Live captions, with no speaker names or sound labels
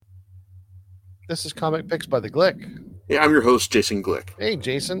This is Comic Picks by the Glick. Hey, I'm your host, Jason Glick. Hey,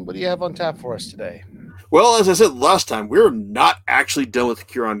 Jason, what do you have on tap for us today? Well, as I said last time, we're not actually done with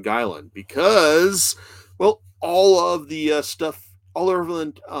Kieran Guyland because, well, all of the stuff, all the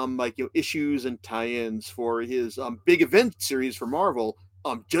relevant issues and tie-ins for his big event series for Marvel,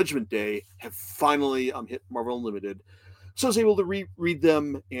 Judgment Day, have finally hit Marvel Unlimited. So I was able to read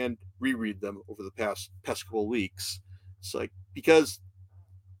them and reread them over the past couple of weeks. It's like because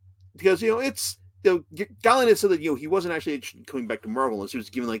it's Gallon had said that he wasn't actually coming back to Marvel unless he was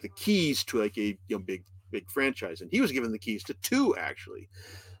given like the keys to like a big franchise, and he was given the keys to two actually.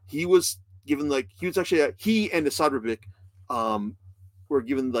 He was given he was actually he and Asad Ribic were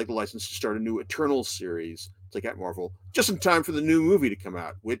given like the license to start a new Eternal series like at Marvel just in time for the new movie to come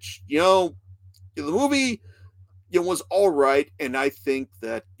out, which the movie was all right, and I think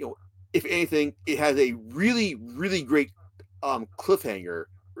that if anything it has a really great cliffhanger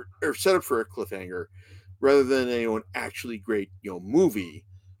or set up for a cliffhanger rather than an actually great movie.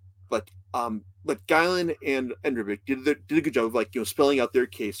 But Guylan and Enderbick did a good job of spelling out their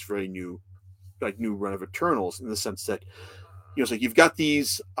case for a new run of Eternals in the sense that so you've got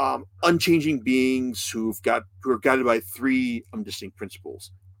these unchanging beings who are guided by three distinct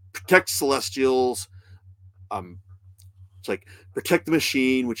principles: protect Celestials, um, it's like protect the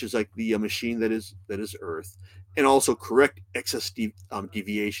machine, which is like the machine that is Earth, and also correct excess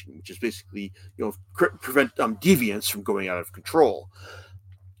deviation, which is basically prevent deviance from going out of control.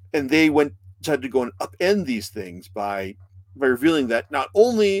 And they decided to go and upend these things by revealing that not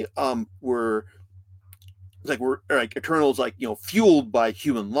only were like Eternals fueled by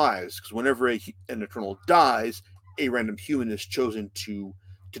human lives, because whenever an Eternal dies, a random human is chosen to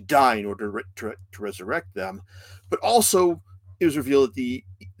die in order to resurrect them, but also it was revealed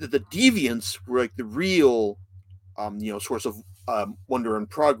that the deviants were like the real source of wonder and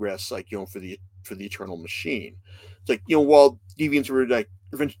progress, for the Eternal Machine. It's like while deviants were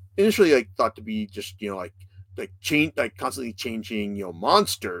initially thought to be just change constantly changing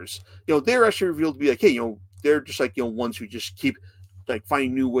monsters, they're actually revealed to be like, hey, they're just ones who just keep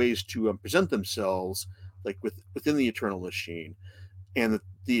finding new ways to present themselves within the Eternal Machine, and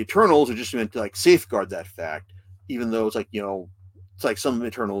the Eternals are just meant to safeguard that fact, even though it's like some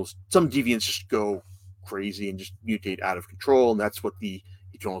Eternals, some deviants just go crazy and just mutate out of control, and that's what the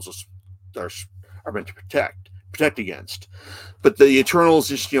Eternals are, are meant to protect against. But the Eternals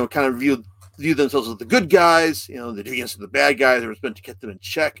just kind of view themselves as the good guys, the deviants are the bad guys. They're meant to get them in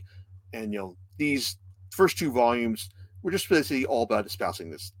check, and these first two volumes were just basically all about espousing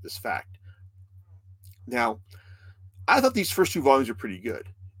this fact. Now, I thought these first two volumes were pretty good.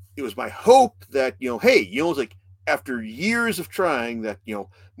 It was my hope that hey, it's like after years of trying that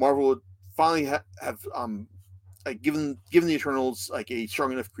Marvel would finally have given the Eternals a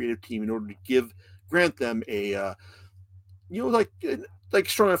strong enough creative team in order to grant them a you know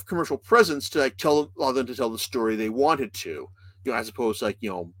strong enough commercial presence to allow them to tell the story they wanted to, as opposed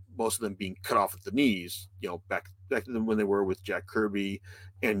to most of them being cut off at the knees, back to them when they were with Jack Kirby,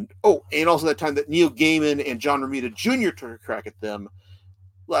 and also that time that Neil Gaiman and John Romita Jr. took a crack at them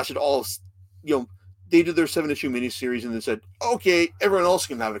lasted all they did their 7-issue miniseries and then said, okay, everyone else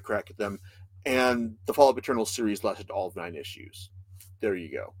can have a crack at them, and the Fall of Eternals series lasted all of 9 issues. There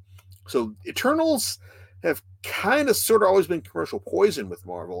you go. So Eternals have kind of sort of always been commercial poison with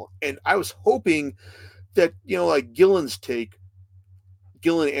Marvel, and I was hoping that Gillen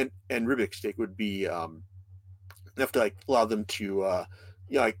and Ribbick's take would be enough to allow them to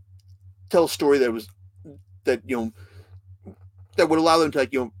tell a story that that would allow them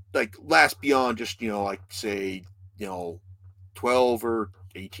to last beyond just say 12 or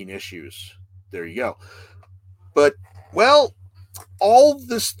 18 issues. There you go. But well, all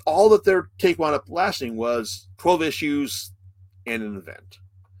that their take wound up lasting was 12 issues and an event,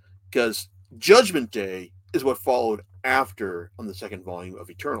 because Judgment Day is what followed after on the second volume of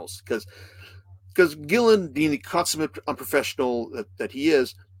Eternals, because Gillen, being the consummate unprofessional that he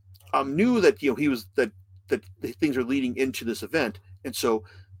is, knew that he was that things are leading into this event, and so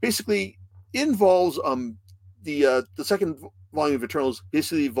basically it involves the second volume of Eternals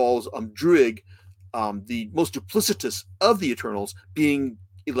basically involves Druig, the most duplicitous of the Eternals, being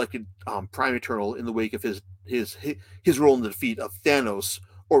elected Prime Eternal in the wake of his role in the defeat of Thanos,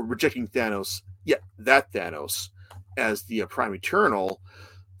 or rejecting Thanos. Yeah, that Thanos as the Prime Eternal.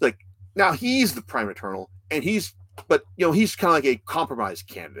 Like now he's the Prime Eternal, and he's kind of like a compromise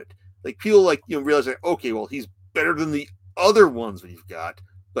candidate. Like people realize that okay, well he's better than the other ones we've got,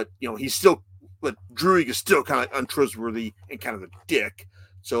 but he's still, but Druig is still kind of untrustworthy and kind of a dick.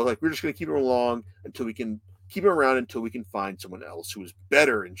 So we're just gonna keep him along until we can keep him around until we can find someone else who is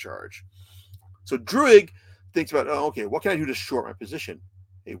better in charge. So Druig thinks about, oh, okay, what can I do to short my position?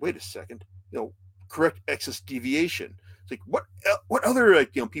 Hey, wait a second. Correct excess deviation. It's like what other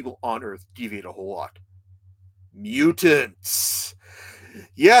people on Earth deviate a whole lot? Mutants.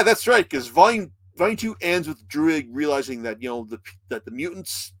 Yeah, that's right. Because Volume 2 ends with Druig realizing that that the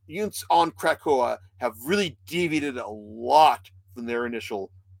mutants on Krakoa have really deviated a lot from their initial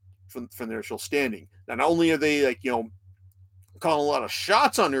standing. Not only are they calling a lot of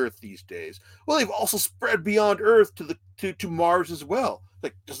shots on Earth these days, well, they've also spread beyond Earth to Mars as well.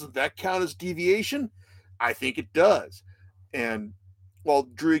 Like, doesn't that count as deviation? I think it does. And while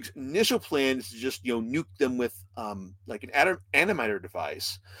Druig's initial plan is to just nuke them with like an animiter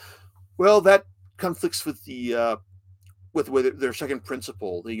device, well, that conflicts with their second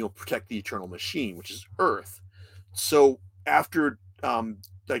principle, protect the eternal machine, which is Earth. So after Druig,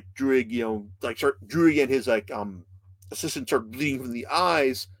 Druig and his assistant start bleeding from the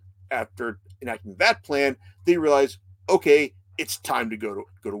eyes after enacting that plan, they realize, okay, it's time to go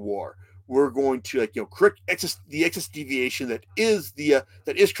to war. We're going to correct the excess deviation that is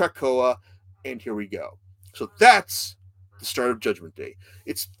Krakoa, and here we go. So that's the start of Judgment Day.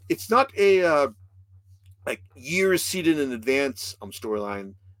 It's not a years seeded in advance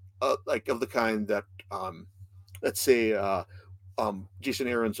storyline of the kind that let's say Jason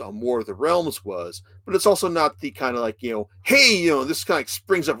Aaron's War of the Realms was, but it's also not the kind of hey, this kind of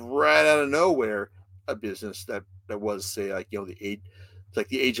springs up right out of nowhere a business that was, say, the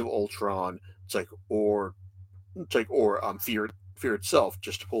Age of Ultron. Or Fear itself,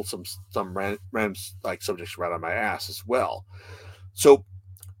 just to pull some random subjects right on my ass as well. So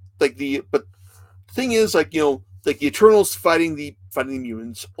but the thing is, the Eternals fighting the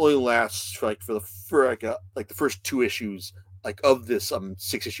mutants only lasts for the first 2 issues of this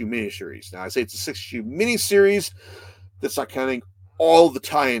 6-issue miniseries. Now I say it's a 6-issue miniseries. That's not counting all the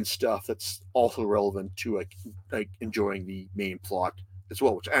tie-in stuff that's also relevant to enjoying the main plot as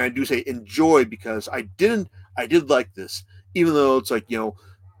well. And I do say enjoy, because I did like this, even though it's I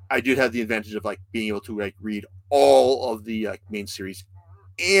did have the advantage of being able to read all of the main series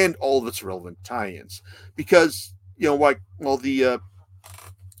and all of its relevant tie-ins, because the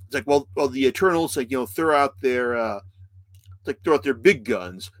Eternals throw out their big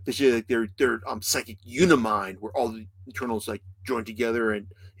guns. They say their psychic unimind, where all the Eternals join together and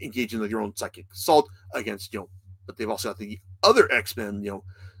engage in their own psychic assault against but they've also got the other X-Men,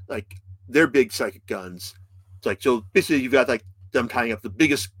 their big psychic guns. So basically you've got them tying up the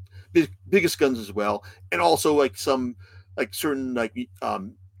biggest guns as well, and also some certain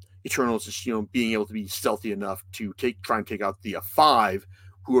Eternals just being able to be stealthy enough to try and take out the 5,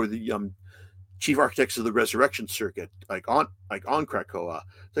 who are the chief architects of the resurrection circuit, on Krakoa.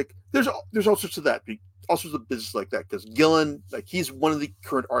 There's all sorts of that, all sorts of business like that, because Gillen, he's one of the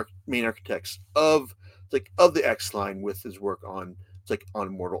current main architects of the X line, with his work on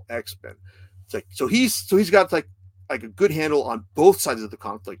Immortal X-Men. So he's got a good handle on both sides of the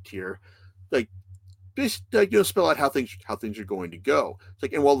conflict here. Spell out how things are going to go.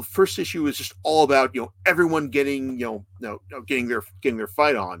 And while the first issue is just all about everyone getting getting their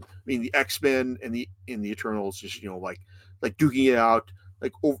fight on. I mean, the X-Men and the Eternals just duking it out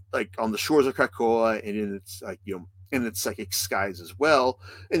on the shores of Krakoa and in its in its psychic skies as well.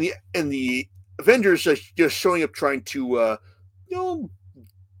 And the Avengers just showing up, trying to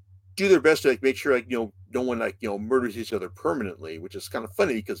do their best to make sure no one murders each other permanently, which is kind of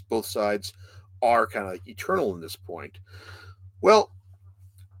funny because both sides are kind of eternal in this point. Well,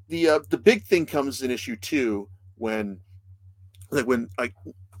 the big thing comes in issue 2 when when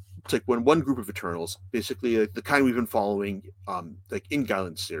one group of Eternals, basically the kind we've been following in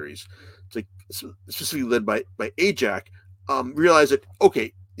Guyland's series, specifically led by Ajak, realize that,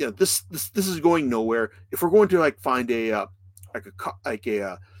 okay, this is going nowhere. If we're going to find an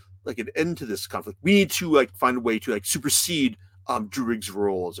end to this conflict, we need to find a way to supersede Druig's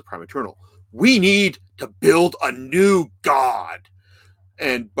role as a Prime Eternal. We need to build a new god.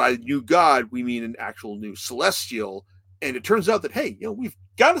 And by new god, we mean an actual new Celestial. And it turns out that, hey, we've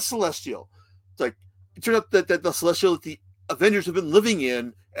got a Celestial. It turns out that the Celestial that the Avengers have been living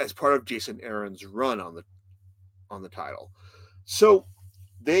in as part of Jason Aaron's run on the title. So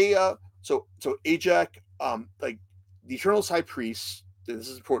they so Ajak, the Eternals High Priest, this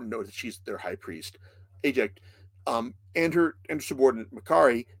is important to note that she's their High Priest, Ajak, and her subordinate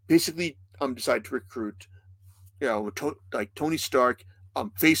Makkari basically decide to recruit Tony Stark,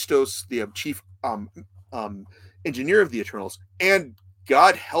 Phastos, the chief engineer of the Eternals, and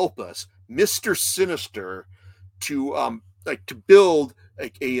God help us, Mr. Sinister, to build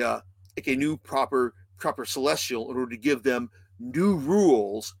a new proper Celestial in order to give them new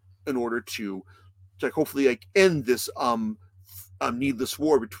rules in order to like hopefully like end this needless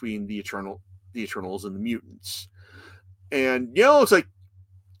war between the Eternals and the mutants. And it's like,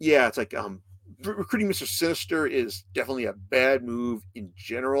 yeah, it's like recruiting Mr. Sinister is definitely a bad move in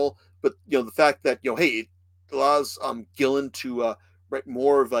general, but the fact that hey, it allows Gillen to write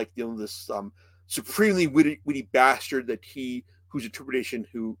more of like this supremely witty bastard that whose interpretation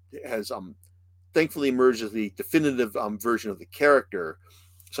who has thankfully emerged as the definitive version of the character.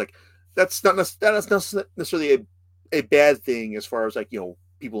 It's like that's not necessarily a bad thing as far as like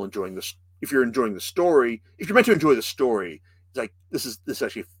people enjoying this. If you're enjoying the story, if you're meant to enjoy the story, it's like this is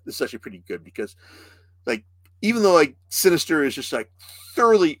actually pretty good, because like even though like Sinister is just like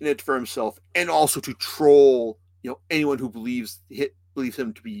thoroughly in it for himself and also to troll anyone who believes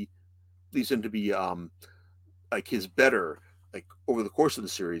him to be like his better, like over the course of the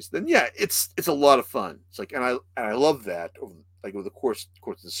series, then yeah, it's a lot of fun. It's like, and I love that over the course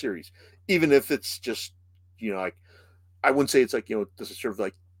of the series, even if it's just like I wouldn't say it's like this is sort of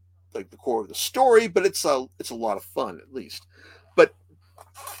like the core of the story, but it's a lot of fun at least. But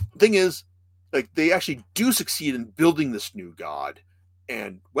the thing is, like they actually do succeed in building this new god,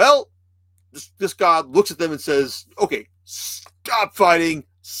 and well, this god looks at them and says, "Okay, stop fighting,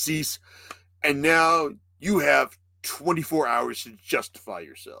 cease, and now you have 24 hours to justify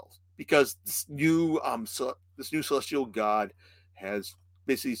yourself, because this new celestial god has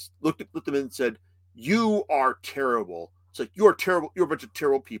basically looked at them and said, you are terrible. It's like, you're terrible. You're a bunch of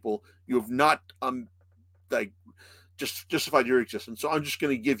terrible people. You have not like just justified your existence. So I'm just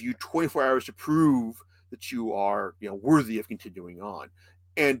going to give you 24 hours to prove that you are worthy of continuing on."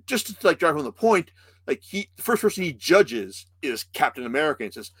 And just to like drive home the point, like the first person he judges is Captain America,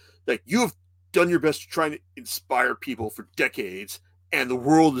 and says like, you have done your best to try and inspire people for decades, and the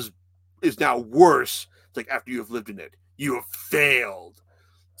world is now worse. It's like, after you have lived in it, you have failed.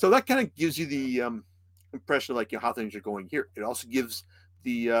 So that kind of gives you the impression of like how things are going here. It also gives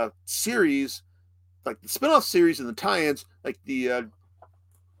the series, like the spinoff series and the tie-ins, like the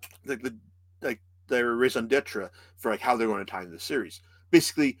raison d'etre for like how they're going to tie in the series.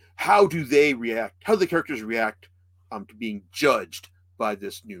 Basically, how do they react? How do the characters react to being judged by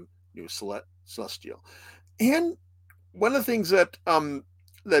this new celestial? And one of the things that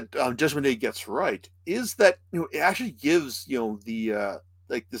Judgment Day gets right is that it actually gives the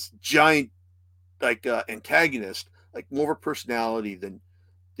like this giant like antagonist like more of a personality than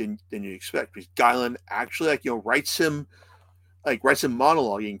you expect, because Guylan actually like writes him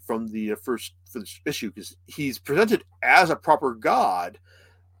monologuing from the first issue, because he's presented as a proper god,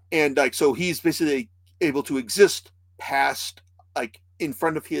 and like so he's basically able to exist past like in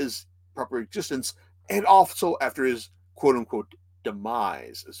front of his proper existence, and also after his quote unquote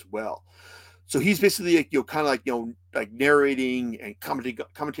demise as well. So he's basically like, kind of like like narrating and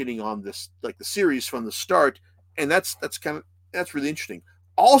commentating on this like the series from the start, and that's really interesting.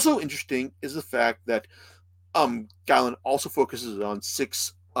 Also interesting is the fact that Guylan also focuses on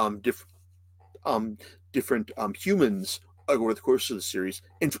 6 different humans over the course of the series,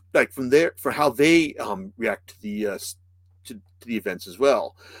 and like from there for how they react to the events as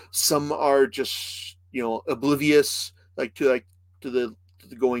well. Some are just oblivious to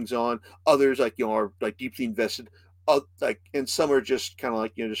the goings on. Others like are like deeply invested. And some are just kind of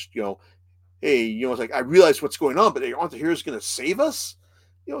like hey, it's like, I realize what's going on, but aren't the heroes going to save us?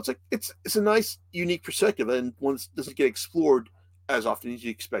 It's like it's a nice unique perspective, and one that doesn't get explored as often as you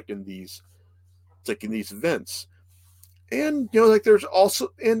expect in these events. And like there's also,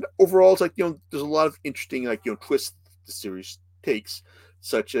 and overall it's like there's a lot of interesting like twists the series takes,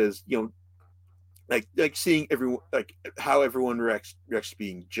 such as like seeing everyone, like how everyone reacts to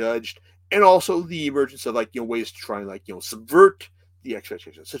being judged, and also the emergence of like ways to try and like subvert the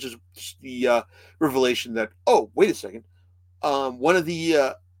expectations, such as the revelation that, oh, wait a second, one of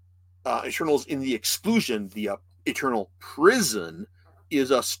the Eternals in the exclusion, the Eternal prison,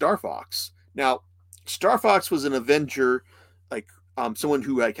 is Star Fox. Now, Star Fox was an Avenger, like someone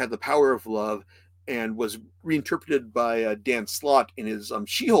who like had the power of love, and was reinterpreted by Dan Slott in his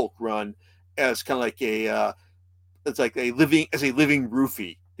She-Hulk run as kind of like it's like a living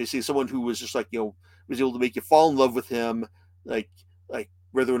roofie. Basically, someone who was just like was able to make you fall in love with him, like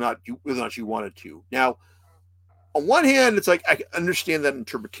whether or not you wanted to. Now, on one hand, it's like I can understand that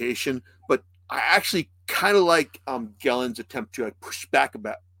interpretation, but I actually kind of like Gellen's attempt to like push back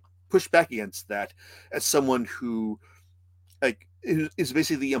against that, as someone who like is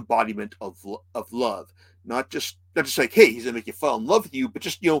basically the embodiment of love, not just like, hey, he's gonna make you fall in love with you, but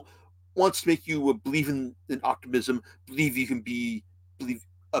just wants to make you believe in optimism, believe you can believe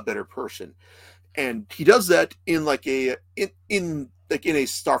a better person. And he does that in like in like in a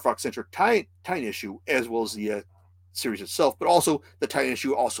Star Fox centric tie issue, as well as the series itself. But also the tie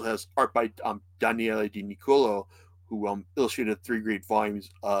issue also has art by Daniele Di Niccolo, who illustrated 3 great volumes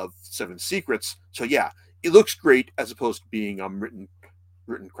of Seven Secrets. So yeah, it looks great as opposed to being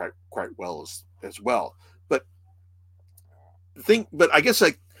written quite well as well. But I guess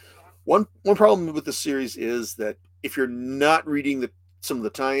like one problem with the series is that if you're not reading some of the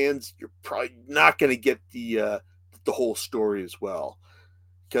tie-ins, you're probably not going to get the whole story as well,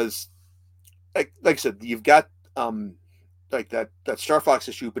 because like I said, you've got like that Star Fox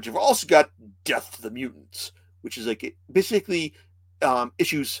issue, but you've also got Death to the Mutants, which is like basically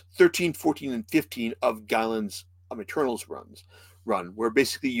issues 13, 14, and 15 of Guyland's Eternals run, where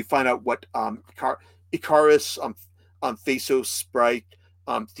basically you find out what Icarus, Phasos, Sprite,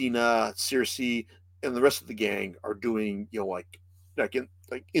 Thena, Circe, and the rest of the gang are doing,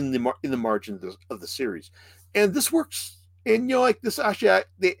 in the margins of the series, and this works. And like this actually,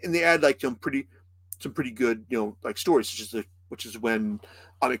 they add like some pretty good like stories, which is when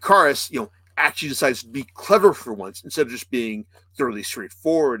Icarus actually decides to be clever for once instead of just being thoroughly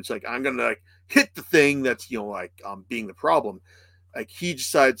straightforward. It's like, I'm gonna like hit the thing that's being the problem. Like he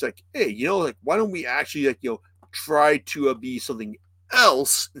decides like, hey, like why don't we actually like try to be something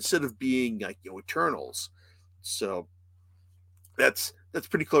else instead of being like Eternals. So that's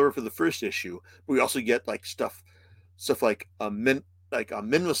pretty clever for the first issue. But we also get like stuff like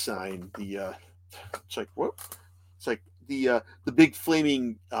Minmosine, the it's like what? It's like the big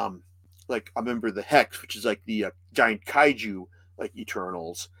flaming like I remember the Hex, which is like the giant kaiju like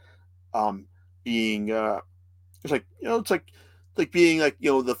Eternals, being it's like it's like being like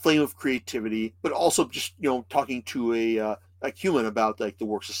the flame of creativity, but also just talking to a like human about like the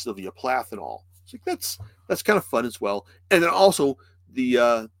works of Sylvia Plath and all. It's like that's kind of fun as well. And then also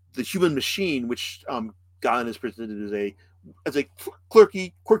the human machine, which Gon is presented as a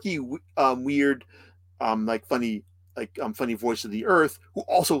quirky, weird, like funny voice of the Earth, who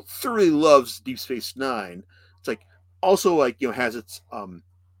also thoroughly loves Deep Space Nine. It's like also like has its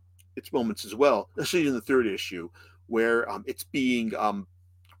moments as well, especially in the third issue, where it's being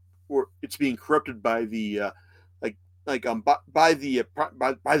corrupted by the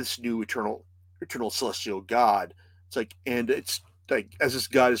by this new eternal celestial god. It's like, and it's like as this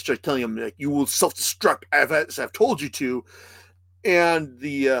god is telling him like, you will self-destruct as I've told you to, and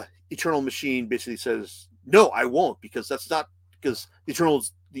the eternal machine basically says, no, I won't, because that's not, because the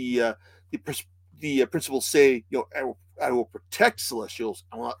Eternals, the principles say, I will protect Celestials,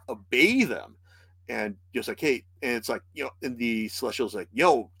 I will not obey them. And just like, hey, and it's like, and the Celestials like,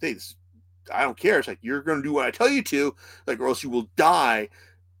 hey, I don't care. It's like, you're going to do what I tell you to, like, or else you will die.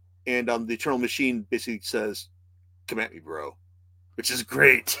 And the Eternal Machine basically says, come at me, bro, which is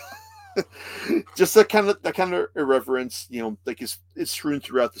great. Just that kind of irreverence, like is strewn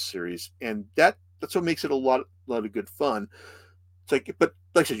throughout the series, and that's what makes it a lot of good fun. It's like, but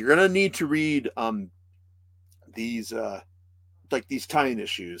like I said, you're gonna need to read these like these tie-in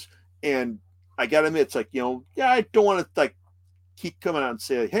issues, and I gotta admit, it's like I don't want to like keep coming out and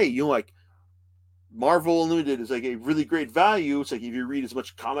say, hey, like Marvel Unlimited is like a really great value. It's like if you read as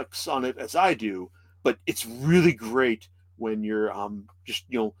much comics on it as I do, but it's really great when you're just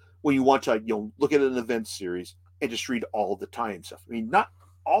when you want to look at an event series and just read all the tie-in stuff. I mean, not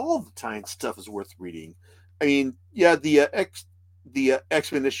all of the tie-in stuff is worth reading. I mean, yeah, the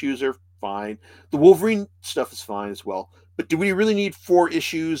X-Men issues are fine. The Wolverine stuff is fine as well. But do we really need 4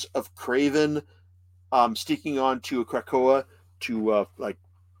 issues of Kraven sticking on to a Krakoa to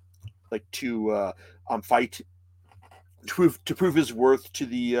fight to prove his worth to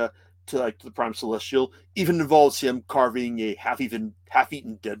the Prime Celestial? Even involves him carving a half-eaten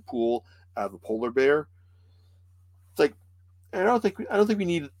Deadpool out of a polar bear. It's like, I don't think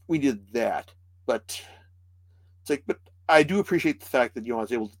we needed that, but it's like, but I do appreciate the fact that I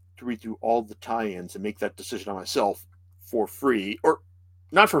was able to read through all the tie-ins and make that decision on myself for free, or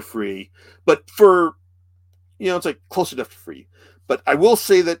not for free, but for it's like close enough to free. But I will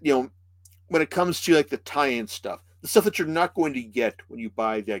say that when it comes to like the tie-in stuff, the stuff that you're not going to get when you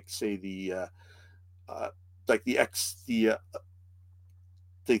buy like say the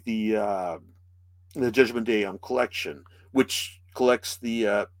Judgment Day collection, which collects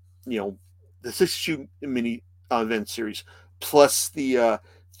the the 6-issue mini event series plus the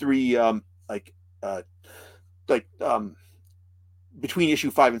 3 between issue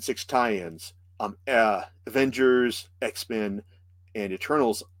 5 and 6 tie-ins, Avengers, X-Men, and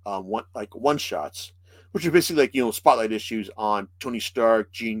Eternals one shots, which are basically like spotlight issues on Tony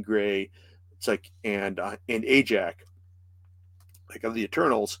Stark, Jean Grey, it's like and Ajak, like of the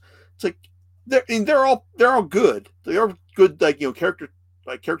Eternals. It's like they're all good. They are good, character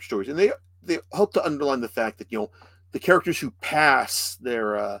stories, and they help to underline the fact that the characters who pass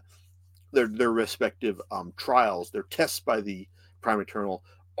their respective trials, their tests by the Prime Eternal,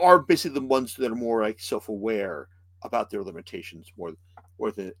 are basically the ones that are more like self-aware about their limitations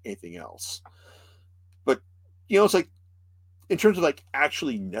more than anything else. But it's like in terms of like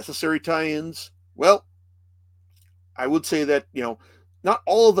actually necessary tie-ins, well, I would say that not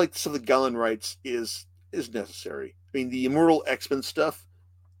all of like some of the Gallon writes is necessary. I mean, the Immortal X-Men stuff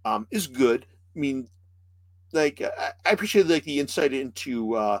is good. I mean, like I appreciate like the insight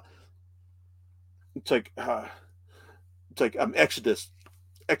into it's like uh,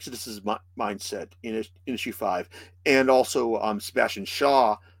 Exodus's mindset in issue 5, and also Sebastian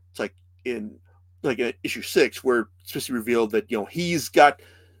Shaw. It's like in issue 6, where it's supposed to be revealed that he's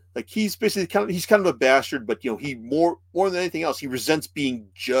basically he's kind of a bastard, but he more than anything else, he resents being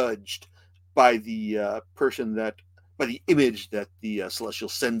judged by the by the image that the Celestial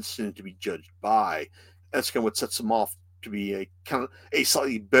sends him to be judged by. That's kind of what sets him off to be a kind of a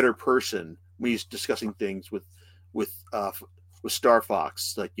slightly better person when he's discussing things with uh, with Star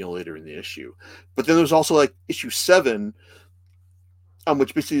Fox, like later in the issue. But then there's also like issue 7,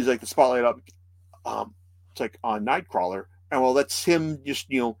 which basically is like the spotlight up, it's like on Nightcrawler, and well, that's him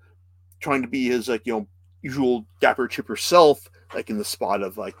just trying to be his usual dapper chipper self, like in the spot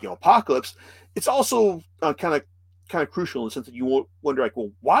of Apocalypse. It's also kind of crucial in the sense that you wonder like,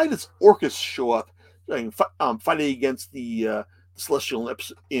 well, why does Orchis show up fighting against the Celestial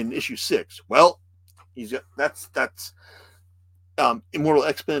in issue 6? Well, he's got that's Immortal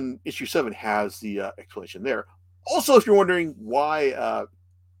X-Men issue 7 has the explanation there. Also, if you're wondering why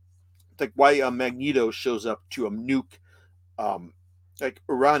Magneto shows up to nuke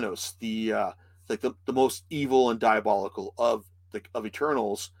Uranos, the most evil and diabolical of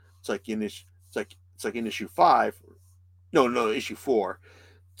Eternals. It's like in issue 5. No, issue 4.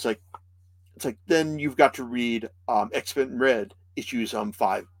 It's like then you've got to read X-Men Red issues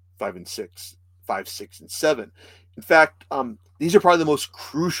 5, 6, and 7. In fact, these are probably the most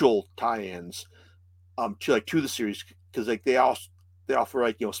crucial tie-ins to the series, because they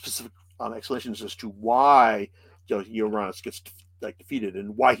offer specific explanations as to why Uranus gets defeated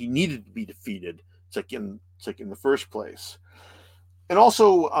and why he needed to be defeated. It's like in the first place, and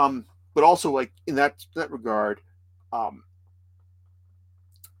also but also like in that regard,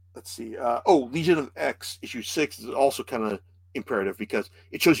 let's see. Legion of X issue 6 is also kind of imperative, because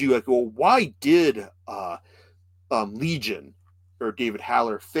it shows you like, well, why did Legion or David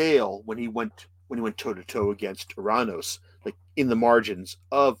Haller fail when he went toe to toe against Uranos, like in the margins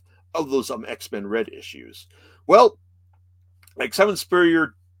of those X-Men Red issues? Well, like Simon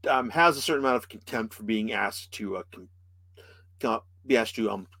Spurrier has a certain amount of contempt for being asked to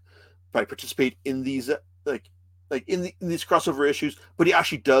participate in these in these crossover issues, but he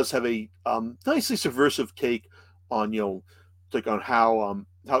actually does have a nicely subversive take on on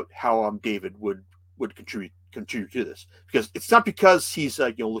how David would contribute to this, because it's not because he's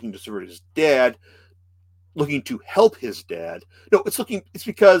looking to subvert his dad, looking to help his dad. No, it's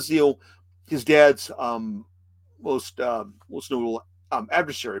because his dad's most notable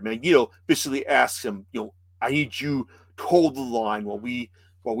adversary, Magneto, basically asks him, I need you to hold the line while we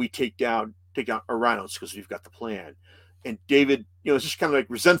take down Uranos, because we've got the plan. And David, is just kind of like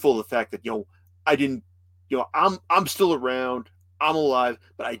resentful of the fact that I didn't, I'm still around, I'm alive,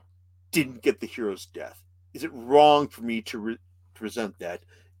 but I didn't get the hero's death. Is it wrong for me to resent that?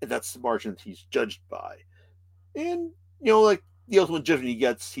 And that's the margin that he's judged by. And like the ultimate judgment he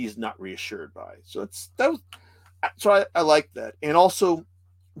gets, he's not reassured by. So I like that. And also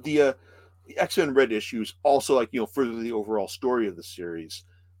the X-Men Red issues also further the overall story of the series.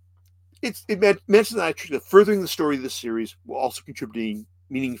 It mentions that actually furthering the story of the series will also contributing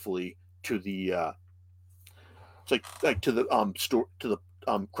meaningfully to the to the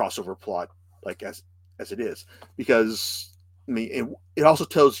crossover plot, as it is, because I mean it also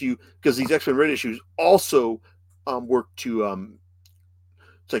tells you, because these X-Men Red issues also work to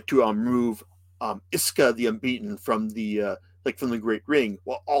remove Iska the Unbeaten from the from the Great Ring,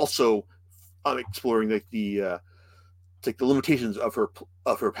 while also exploring the limitations of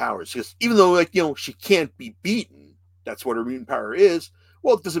her powers. Because even though she can't be beaten, that's what her mutant power is.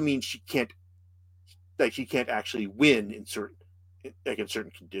 Well, it doesn't mean she can't actually win in certain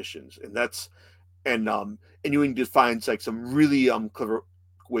conditions, and that's and Ewing defines some really clever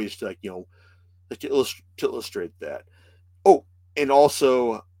ways to to illustrate that. Oh, and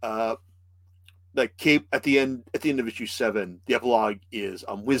also at the end of issue 7, the epilogue is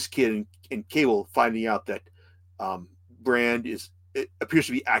WizKid and Cable finding out that Brand is it appears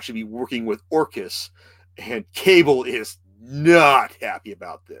to be actually working with Orcus, and Cable is not happy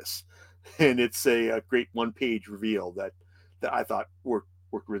about this. And it's a great one-page reveal that I thought worked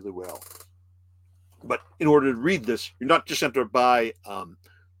really well. But in order to read this, you're not just have to buy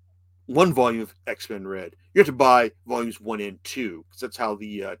one volume of X-Men Red. You have to buy volumes 1 and 2 because that's how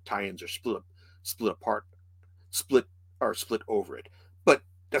the tie-ins are split over it. But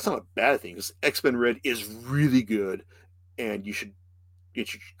that's not a bad thing because X-Men Red is really good, and you should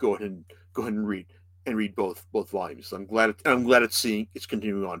go ahead and read both volumes. So I'm glad it's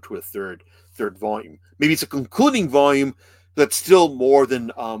continuing on to a third volume. Maybe it's a concluding volume that's still more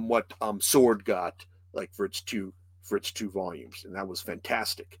than what Sword got, like for its two volumes, and that was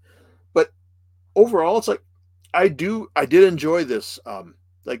fantastic. But overall, it's like I did enjoy this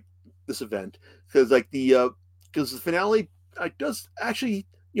like this event because the finale does actually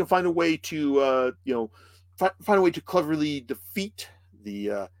find a way to find a way to cleverly defeat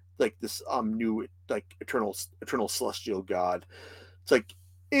the this new eternal celestial god. It's like,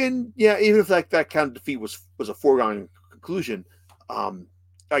 and yeah, even if that kind of defeat was a foregone conclusion, Gunn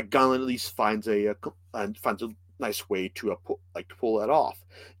at least finds a nice way to pull that off.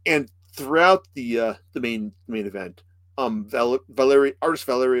 And throughout the main event, artist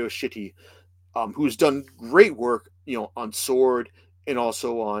Valerio Schitti, who's done great work, on Sword and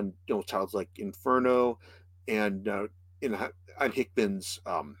also on titles like Inferno and in Hickman's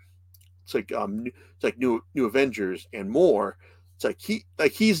it's like New Avengers and more. It's like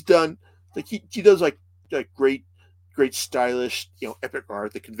he's done he does great stylish epic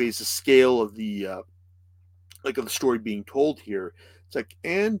art that conveys the scale of the of the story being told here.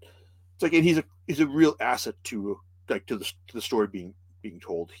 And he's a real asset to the story being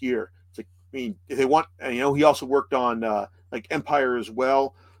told here. It's like, I mean, if they want, he also worked on Empire as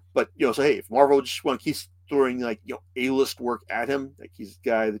well. But so hey, if Marvel just want to keep throwing A-list work at him, he's a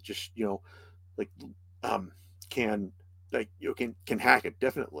guy that just can can hack it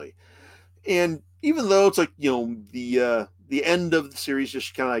definitely. And even though it's the end of the series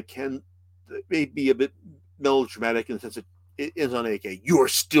just kind of can may be a bit melodramatic in the sense that it ends on you are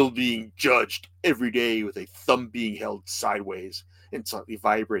still being judged every day with a thumb being held sideways and slightly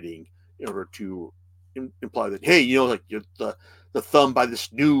vibrating in order to imply that, hey, the thumb by this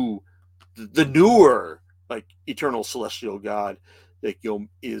the newer eternal celestial god that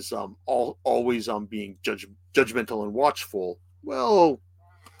is always being judgmental and watchful. Well,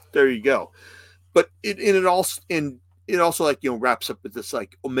 there you go. But it also wraps up with this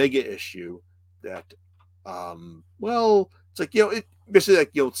Omega issue that it's it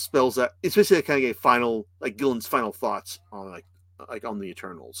basically spells that it's basically kind of a final Gillen's final thoughts on on the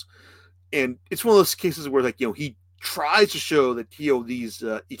Eternals. And it's one of those cases where he tries to show that these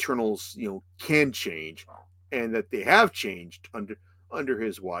Eternals can change and that they have changed under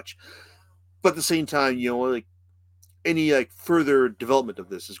his watch. But at the same time, any further development of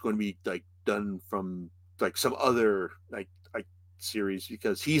this is going to be done from some other series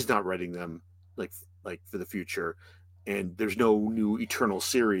because he's not writing them for the future, and there's no new Eternal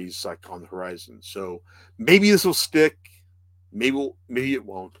series on the horizon. So maybe this will stick, maybe it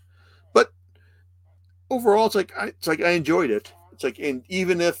won't. But overall, it's I enjoyed it. And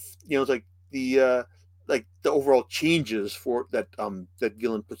even if the overall changes for that that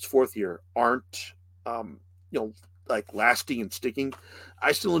Gillen puts forth here aren't lasting and sticking,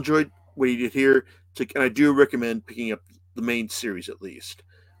 I still enjoyed what he did here. And I do recommend picking up the main series at least.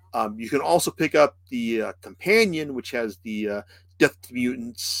 You can also pick up the companion, which has the Death to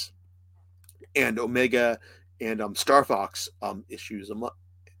Mutants and Omega and Star Fox issues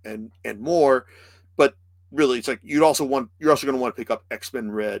and more. But really, it's you're also going to want to pick up X-Men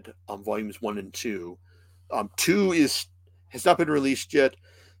Red volumes 1 and 2. 2 has not been released yet,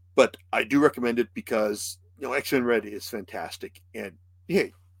 but I do recommend it because X-Men Red is fantastic, and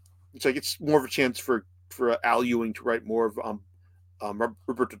hey, it's more of a chance for Al Ewing to write more of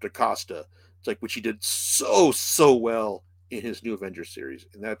Roberto da Costa. It's which he did so well in his New Avengers series,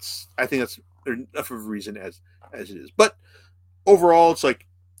 and I think that's enough of a reason as it is. But overall, it's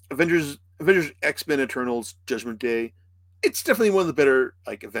Avengers, X-Men, Eternals, Judgment Day. It's definitely one of the better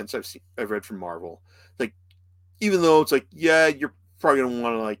events I've read from Marvel. Even though it's yeah, you're probably gonna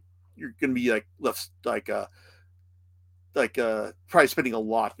want to you're gonna be left probably spending a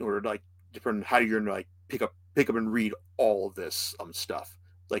lot in order to depending on how you're gonna pick up and read all of this stuff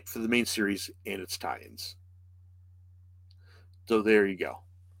for the main series and its tie-ins. So there you go.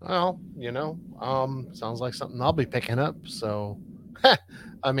 Well, sounds like something I'll be picking up. So,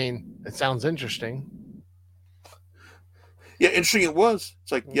 I mean, it sounds interesting. Yeah, interesting it was.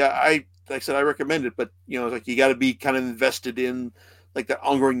 It's yeah, like I said, I recommend it, but like you got to be kind of invested in like that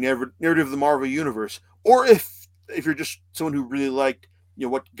ongoing narrative of the Marvel universe. Or if you're just someone who really liked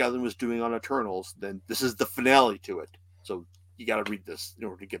what Gunn was doing on Eternals, then this is the finale to it. So you got to read this in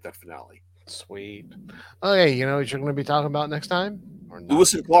order to get that finale. Sweet. Okay, you know what you're going to be talking about next time? Or not?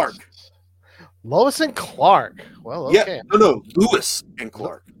 Lewis and Clark. Lois and Clark. Well, okay. Yeah, no, Lewis and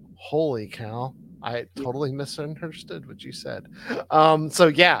Clark. Holy cow. I totally misunderstood what you said. So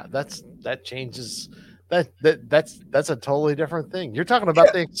yeah, that changes that's a totally different thing. You're talking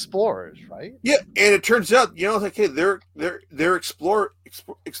about the explorers, right? Yeah, and it turns out, like, hey, their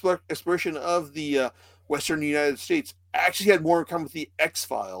exploration of the Western United States actually had more in common with the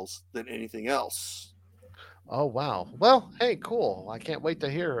X-Files than anything else. Oh wow. Well, hey, cool. I can't wait to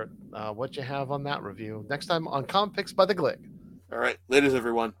hear what you have on that review next time on Comic Picks by the Glick. All right, ladies,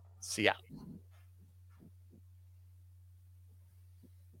 everyone. See ya.